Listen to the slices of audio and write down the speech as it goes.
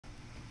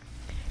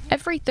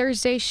Every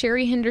Thursday,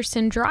 Sherry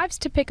Henderson drives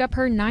to pick up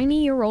her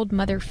 90-year-old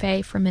mother,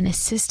 Faye, from an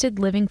assisted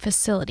living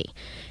facility.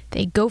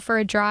 They go for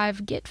a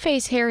drive, get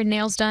Faye's hair and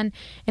nails done,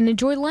 and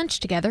enjoy lunch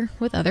together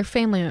with other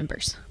family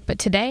members. But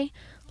today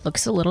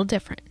looks a little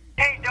different.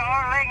 Hey,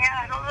 darling,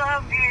 I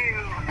love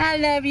you. I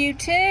love you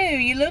too.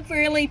 You look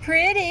really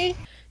pretty.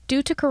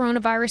 Due to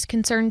coronavirus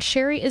concerns,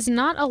 Sherry is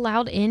not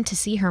allowed in to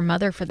see her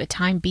mother for the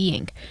time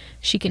being.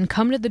 She can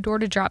come to the door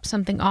to drop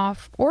something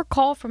off or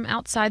call from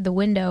outside the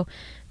window,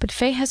 but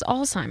Faye has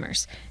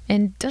Alzheimer's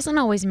and doesn't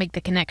always make the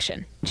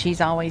connection.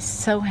 She's always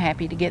so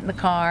happy to get in the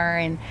car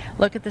and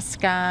look at the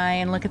sky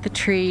and look at the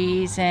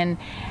trees and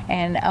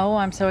oh,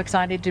 I'm so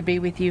excited to be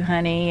with you,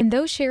 honey. And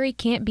though Sherry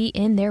can't be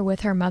in there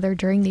with her mother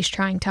during these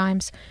trying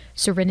times,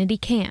 Serenity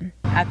can.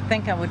 I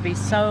think I would be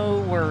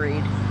so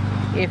worried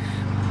if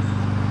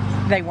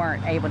they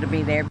weren't able to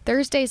be there.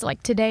 Thursdays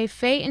like today,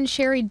 Faye and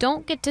Sherry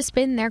don't get to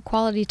spend their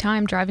quality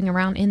time driving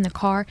around in the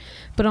car,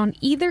 but on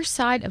either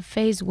side of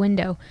Faye's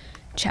window,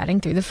 chatting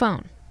through the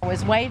phone. I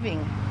was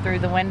waving through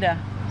the window,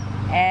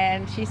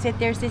 and she said,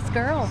 "There's this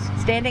girl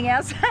standing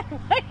outside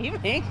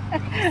waving."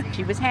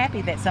 She was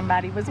happy that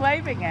somebody was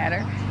waving at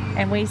her,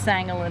 and we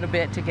sang a little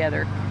bit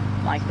together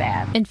like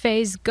that. And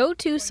Faye's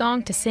go-to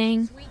song to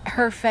sing,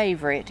 her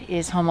favorite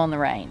is Home on the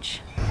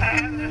Range.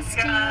 And the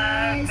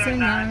skies are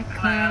not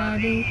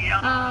cloudy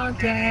all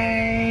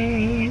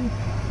day.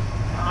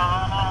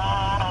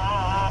 All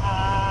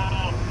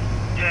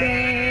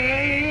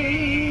day.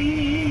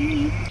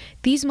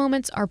 These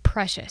moments are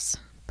precious,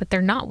 but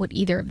they're not what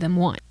either of them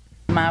want.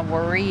 My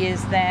worry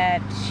is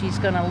that she's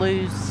going to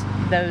lose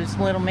those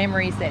little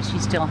memories that she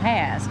still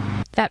has.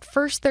 That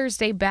first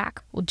Thursday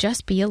back will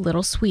just be a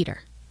little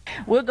sweeter.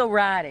 We'll go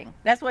riding.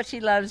 That's what she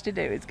loves to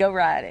do, is go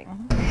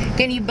riding.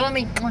 Can you blow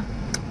me?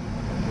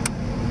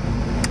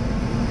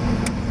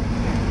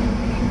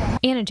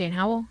 Anna Jane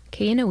Howell,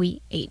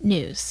 KNOE 8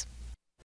 News.